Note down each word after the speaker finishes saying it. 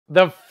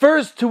The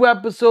first 2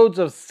 episodes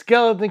of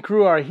Skeleton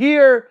Crew are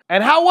here,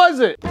 and how was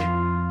it?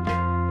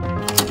 I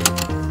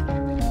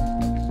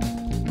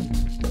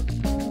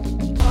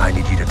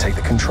need you to take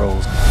the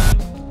controls.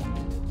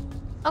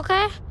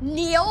 Okay.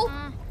 Neil?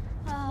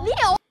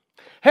 Neil?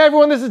 Hey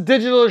everyone, this is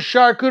Digital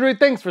Charcuterie.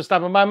 Thanks for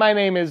stopping by. My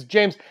name is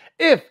James.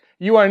 If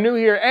you are new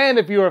here and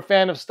if you are a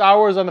fan of Star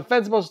Wars, on the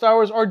fence about Star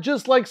Wars, or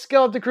just like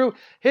Skeleton Crew,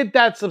 hit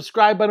that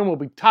subscribe button. We'll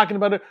be talking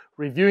about it,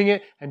 reviewing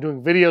it, and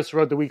doing videos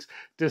throughout the weeks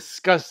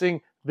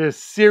discussing this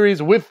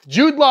series with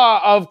Jude Law,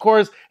 of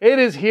course. It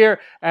is here,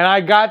 and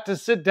I got to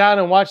sit down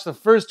and watch the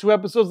first 2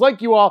 episodes,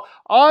 like you all,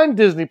 on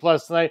Disney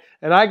Plus tonight,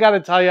 and I gotta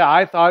tell you,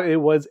 I thought it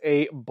was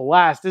a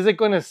blast. Is it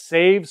going to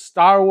save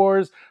Star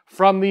Wars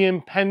from the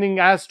impending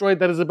asteroid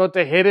that is about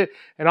to hit it,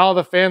 and all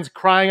the fans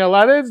crying out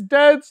loud, "It's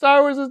dead,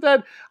 Star Wars is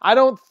dead"? I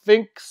don't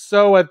think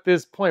so at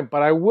this point,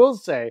 but I will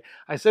say,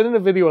 I said in a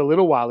video a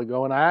little while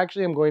ago, and I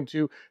actually am going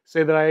to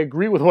say that I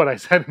agree with what I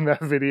said in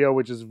that video,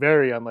 which is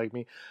very unlike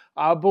me.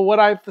 But what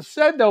I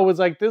said, though, was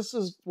like, this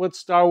is what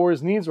Star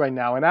Wars needs right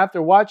now. And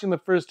after watching the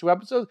first 2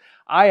 episodes,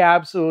 I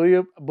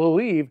absolutely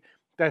believe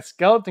that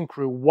Skeleton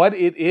Crew, what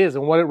it is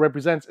and what it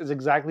represents, is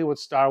exactly what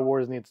Star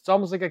Wars needs. It's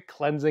almost like a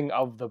cleansing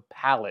of the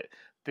palate,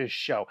 this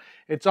show.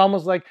 It's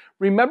almost like,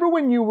 remember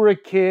when you were a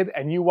kid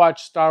and you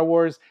watched Star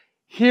Wars?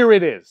 Here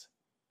it is.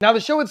 Now, the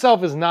show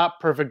itself is not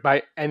perfect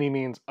by any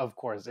means, of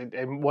course,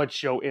 and what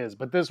show is,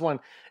 but this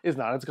one is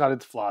not. It's got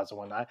its flaws and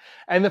whatnot.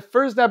 And the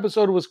first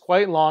episode was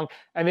quite long,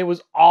 and it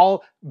was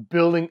all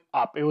building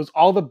up. It was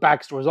all the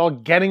backstory. It was all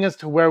getting us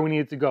to where we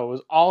needed to go. It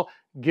was all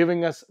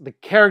giving us the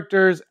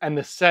characters and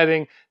the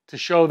setting to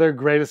show their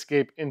great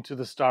escape into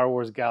the Star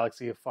Wars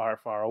galaxy far,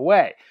 far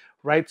away,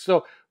 right?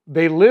 So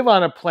they live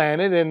on a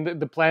planet, and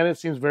the planet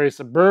seems very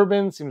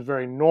suburban, seems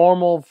very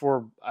normal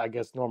for, I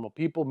guess, normal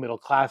people,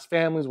 middle-class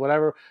families,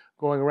 whatever,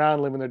 going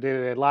around, living their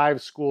day-to-day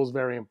lives. School's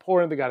very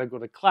important. They got to go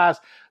to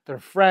class, their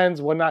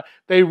friends, whatnot.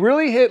 They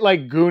really hit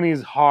like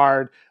Goonies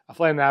hard, A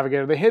Flight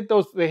Navigator. They hit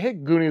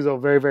Goonies though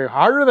very, very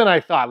harder than I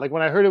thought. Like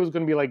when I heard it was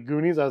going to be like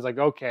Goonies, I was like,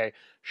 okay,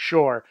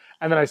 sure.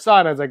 And then I saw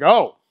it and I was like,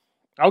 oh,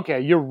 okay,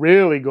 you're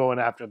really going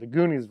after the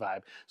Goonies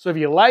vibe. So if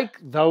you like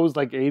those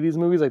like 80s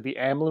movies, like the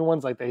Amblin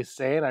ones, like they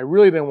say, and I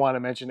really didn't want to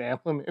mention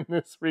Amblin in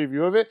this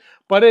review of it,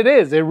 but it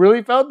is. It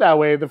really felt that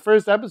way. The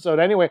first episode,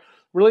 anyway,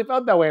 really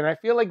felt that way. And I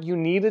feel like you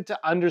needed to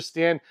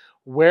understand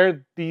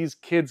where these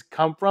kids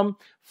come from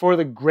for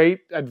the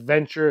great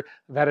adventure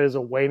that is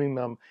awaiting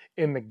them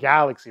in the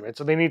galaxy, right?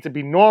 So they need to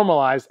be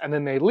normalized, and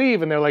then they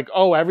leave and they're like,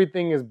 oh,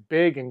 everything is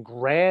big and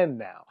grand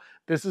now.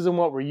 This isn't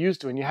what we're used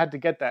to, and you had to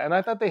get that. And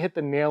I thought they hit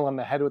the nail on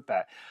the head with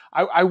that.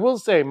 I will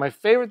say, my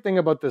favorite thing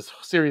about this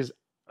series,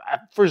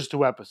 first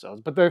 2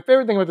 episodes, but the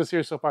favorite thing about the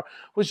series so far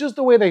was just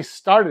the way they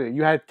started it.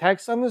 You had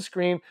text on the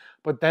screen,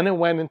 but then it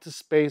went into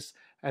space,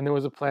 and there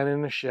was a planet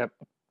and a ship.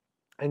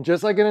 And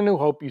just like in A New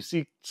Hope, you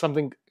see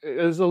something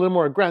is a little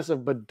more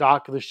aggressive, but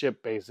dock the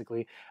ship,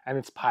 basically, and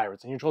it's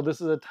pirates. And you're told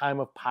this is a time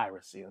of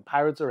piracy, and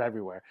pirates are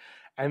everywhere.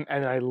 And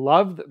I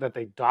love that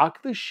they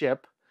dock the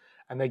ship,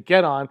 and they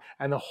get on,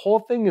 and the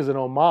whole thing is an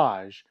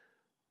homage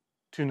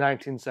to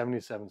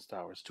 1977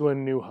 Star Wars, to A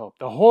New Hope.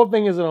 The whole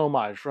thing is an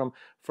homage from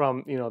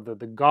you know,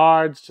 the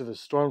guards to the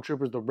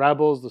stormtroopers, the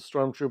rebels, the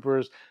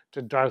stormtroopers,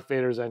 to Darth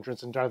Vader's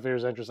entrance. And Darth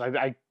Vader's entrance,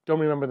 I don't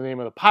remember the name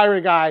of the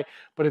pirate guy,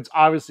 but it's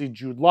obviously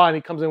Jude Law, and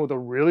he comes in with a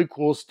really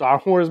cool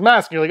Star Wars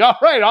mask. And you're like,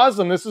 all right,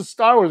 awesome, this is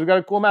Star Wars, we got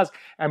a cool mask.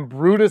 And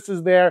Brutus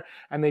is there,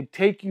 and they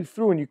take you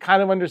through, and you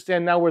kind of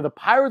understand now where the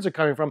pirates are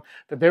coming from,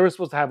 that they were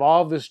supposed to have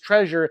all of this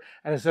treasure,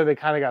 and instead they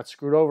kind of got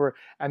screwed over,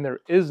 and there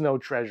is no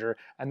treasure,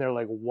 and they're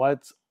like,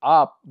 what's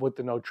up with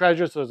the no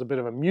treasure? So there's a bit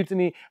of a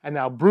mutiny, and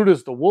now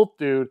Brutus, the wolf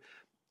dude,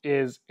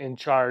 is in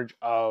charge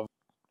of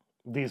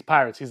these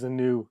pirates. He's the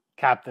new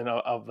captain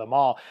of them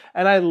all.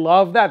 And I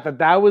love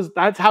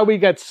that's how we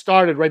get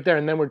started right there.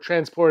 And then we're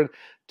transported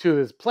to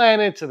this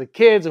planet, to the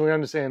kids, and we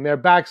understand their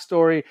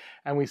backstory,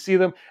 and we see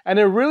them. And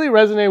it really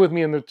resonated with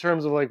me in the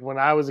terms of like when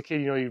I was a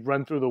kid, you know, you'd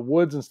run through the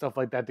woods and stuff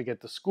like that to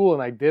get to school,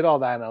 and I did all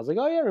that, and I was like,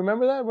 oh yeah,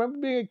 remember that? Remember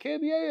being a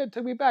kid? Yeah, it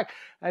took me back.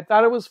 I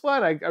thought it was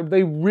fun.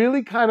 They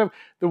really kind of,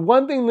 the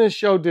one thing this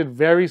show did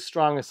very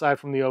strong, aside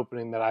from the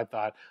opening that I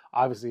thought,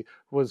 obviously,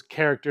 was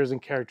characters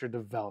and character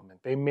development.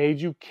 They made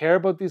you care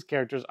about these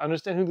characters,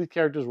 understand who these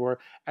characters were,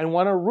 and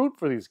want to root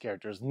for these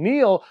characters.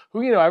 Neil,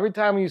 who, you know, every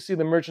time you see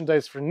the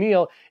merchandise for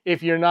Neil,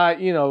 if you're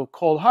not, you know,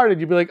 cold-hearted,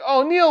 you'd be like,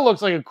 oh, Neil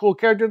looks like a cool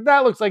character.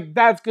 That looks like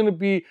that's going to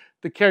be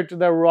the character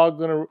that we're all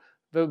going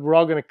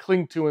to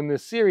cling to in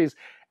this series.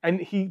 And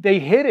they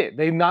hit it.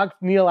 They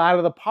knocked Neil out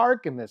of the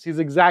park in this. He's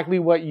exactly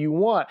what you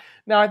want.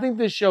 Now, I think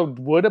this show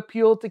would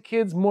appeal to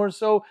kids more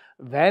so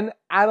than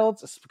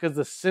adults, because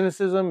the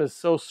cynicism is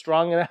so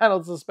strong in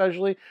adults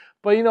especially.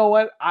 But you know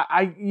what?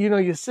 You know,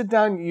 you sit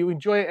down, you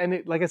enjoy it,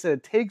 and like I said,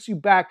 it takes you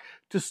back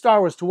to Star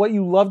Wars, to what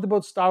you loved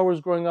about Star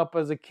Wars growing up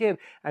as a kid,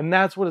 and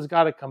that's what it's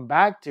got to come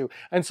back to.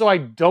 And so I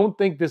don't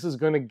think this is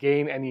going to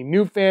gain any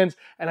new fans,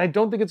 and I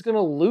don't think it's going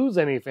to lose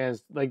any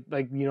fans like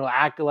you know,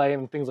 Acolyte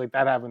and things like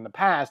that have in the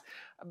past.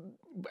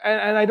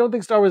 And I don't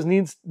think Star Wars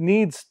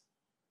needs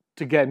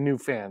to get new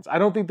fans. I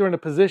don't think they're in a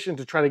position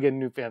to try to get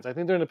new fans. I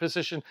think they're in a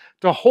position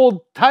to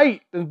hold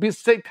tight and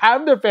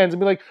have their fans and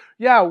be like,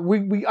 yeah,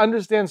 we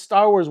understand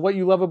Star Wars, what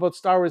you love about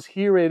Star Wars,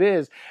 here it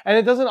is. And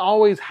it doesn't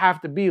always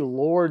have to be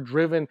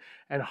lore-driven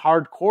and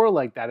hardcore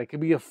like that. It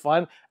could be a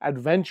fun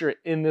adventure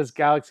in this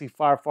galaxy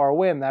far, far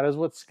away, and that is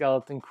what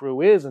Skeleton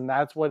Crew is, and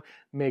that's what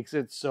makes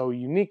it so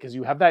unique, because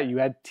you have that. You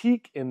had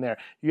Teak in there.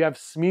 You have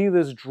Smee,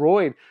 this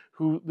droid,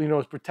 who, you know,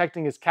 is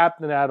protecting his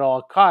captain at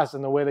all costs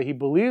in the way that he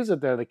believes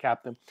that they're the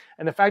captain.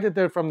 And the fact that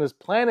they're from this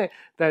planet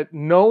that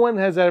no one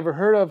has ever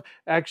heard of,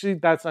 actually,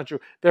 that's not true.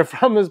 They're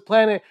from this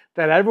planet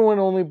that everyone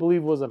only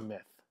believed was a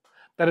myth.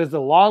 That is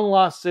the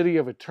long-lost city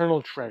of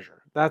eternal treasure.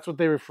 That's what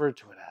they refer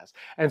to it as.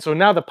 And so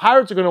now the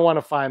pirates are going to want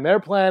to find their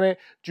planet.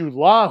 Jude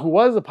Law, who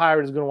was a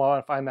pirate, is going to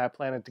want to find that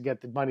planet to get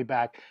the money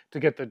back, to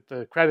get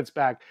the credits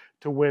back,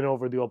 to win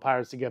over the old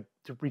pirates, to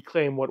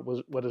reclaim what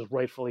is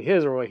rightfully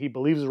his, or what he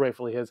believes is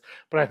rightfully his.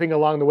 But I think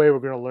along the way we're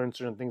going to learn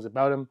certain things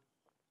about him.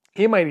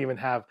 He might even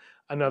have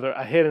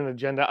a hidden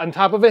agenda on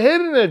top of a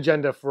hidden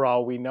agenda, for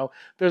all we know.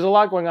 There's a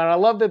lot going on. I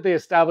love that they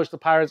established the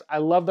pirates. I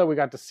love that we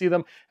got to see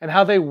them and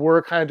how they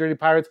were kind of dirty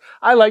pirates.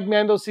 I like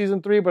Mando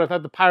season 3, but I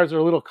thought the pirates are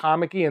a little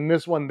comic-y, and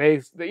this one,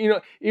 they, you know,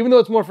 even though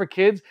it's more for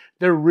kids,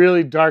 they're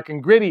really dark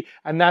and gritty,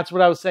 and that's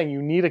what I was saying.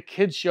 You need a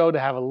kid's show to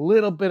have a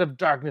little bit of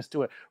darkness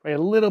to it, right?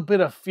 A little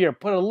bit of fear.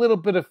 Put a little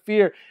bit of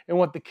fear in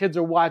what the kids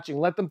are watching.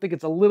 Let them think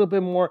it's a little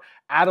bit more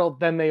adult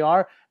than they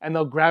are, and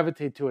they'll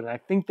gravitate to it. And I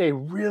think they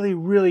really,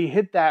 really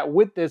hit that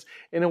with this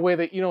in a way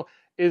that, you know,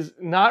 is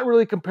not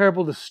really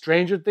comparable to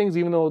Stranger Things,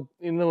 even though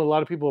a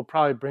lot of people will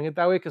probably bring it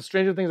that way, because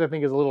Stranger Things, I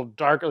think, is a little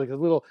darker, like a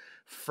little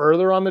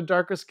further on the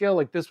darker scale.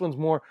 Like this one's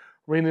more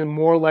rated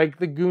more like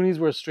the Goonies,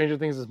 where Stranger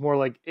Things is more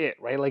like it,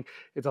 right? Like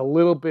it's a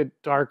little bit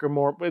darker,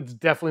 more, it's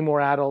definitely more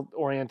adult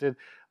oriented.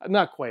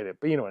 Not quite it,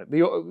 but you know what,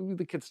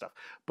 the kid stuff.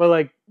 But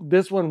like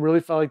this one really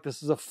felt like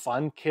this is a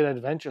fun kid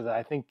adventure that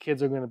I think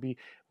kids are going to be,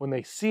 when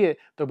they see it,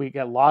 they'll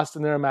get lost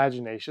in their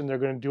imagination. They're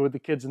going to do what the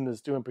kids in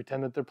this do and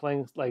pretend that they're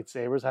playing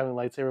lightsabers, having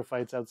lightsaber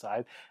fights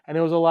outside. And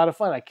it was a lot of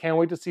fun. I can't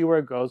wait to see where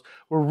it goes.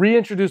 We're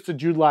reintroduced to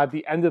Jude Law at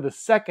the end of the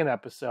second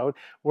episode,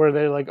 where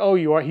they're like, oh,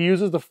 you are, he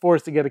uses the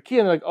Force to get a key,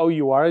 and they're like, oh,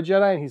 you are a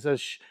Jedi? And he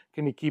says, shh.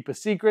 Can he keep a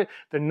secret?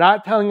 They're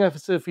not telling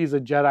us if he's a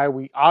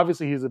Jedi.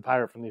 Obviously he's a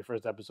pirate from the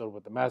first episode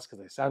with the mask,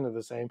 because they sounded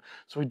the same.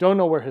 So we don't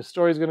know where his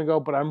story is going to go,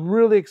 but I'm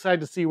really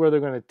excited to see where they're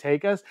going to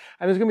take us.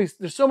 And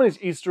there's so many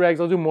Easter eggs.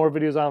 I'll do more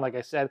videos on it, like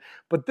I said.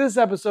 But this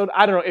episode,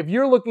 I don't know, if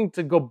you're looking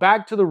to go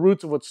back to the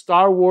roots of what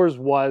Star Wars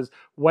was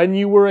when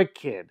you were a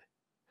kid,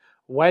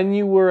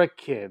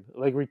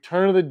 like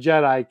Return of the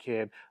Jedi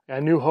kid,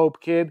 A New Hope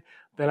kid,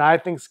 then I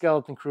think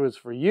Skeleton Crew is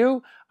for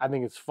you. I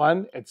think it's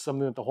fun. It's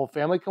something that the whole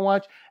family can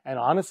watch. And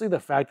honestly, the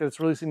fact that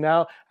it's releasing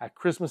now at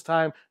Christmas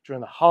time,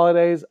 during the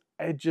holidays,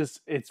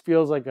 it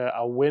feels like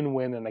a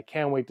win-win, and I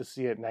can't wait to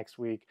see it next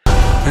week.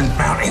 And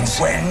mountains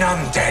where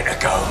none dare to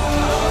go.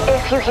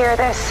 If you hear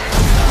this,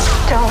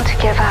 don't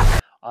give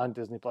up. On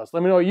Disney+. Let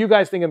me know what you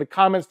guys think in the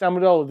comments down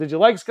below. Did you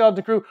like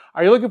Skeleton Crew?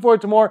 Are you looking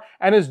forward to more?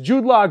 And is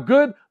Jude Law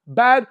good,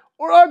 bad,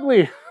 or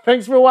ugly?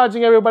 Thanks for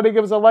watching, everybody.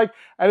 Give us a like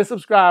and a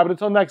subscribe. And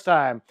until next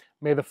time,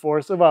 may the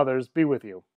force of others be with you.